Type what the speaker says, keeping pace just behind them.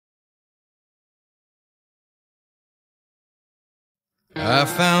I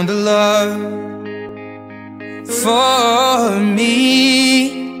found a love for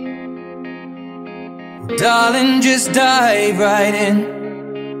me. Darling, just dive right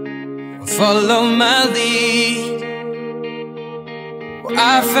in, follow my lead.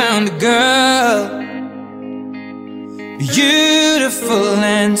 I found a girl, beautiful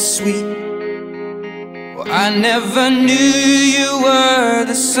and sweet. I never knew you were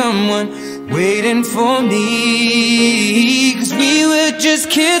the someone waiting for me. 'Cause we were just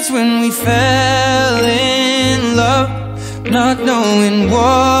kids when we fell in love, not knowing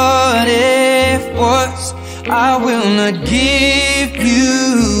what it was. I will not give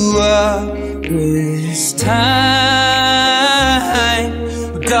you up this time.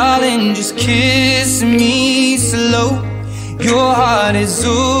 But darling, just kiss me slow. Your heart is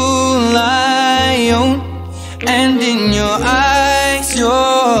all I own, and in your eyes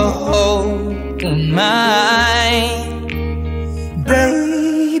you're holding mine.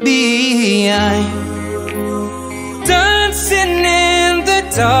 Baby, I'm dancing in the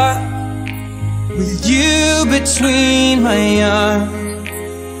dark with you between my arms,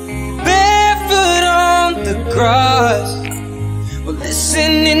 barefoot on the grass. We're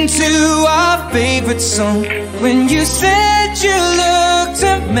listening to our favorite song. When you said you looked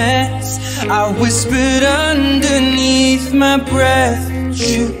a mess, I whispered underneath my breath,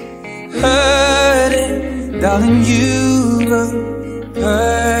 you heard it. Darling, you look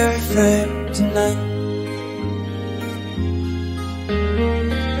perfect tonight.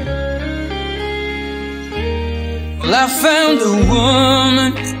 Well, I found a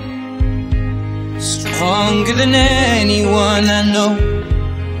woman stronger than anyone I know.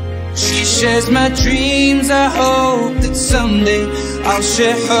 She shares my dreams. I hope that someday I'll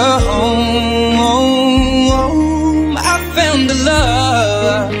share her home. I found a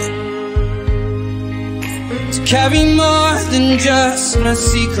love to carry more than just my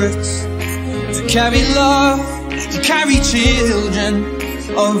secrets, to carry love, to carry children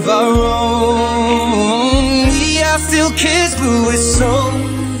of our own. We are still kids, but we're so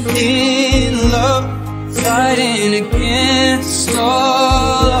in love, fighting against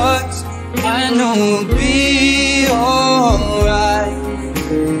all odds. I know we'll be alright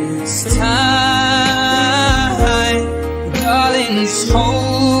this time. Darling, just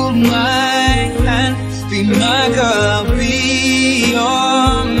hold my hand, be my girl, I'll be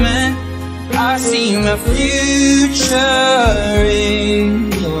your man. I see my future in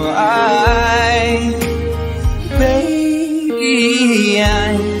your eyes. Baby,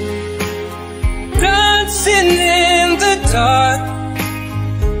 I'm dancing in the dark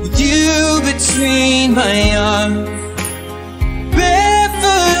with you between my arms,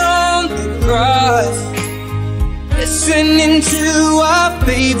 barefoot on the grass, listening to our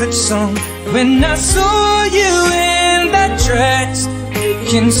favorite song. When I saw you in that dress,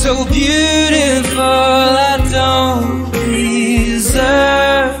 looking so beautiful, I don't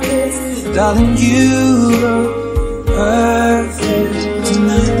deserve it. Darling, you look perfect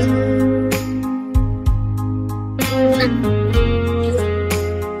tonight.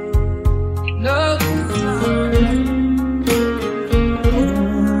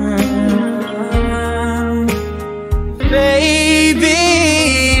 Baby,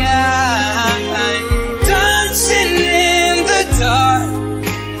 I'm dancing in the dark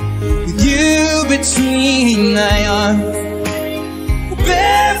with you between my arms,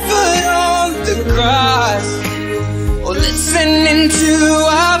 barefoot on the grass, or listening to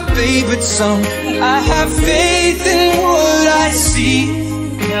our favorite song. I have faith in what I see.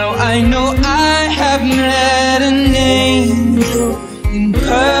 Now I know I have met an angel in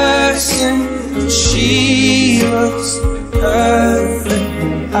person. She looks perfect.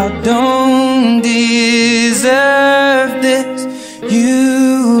 I don't deserve this. You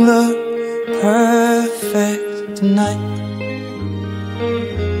look perfect tonight.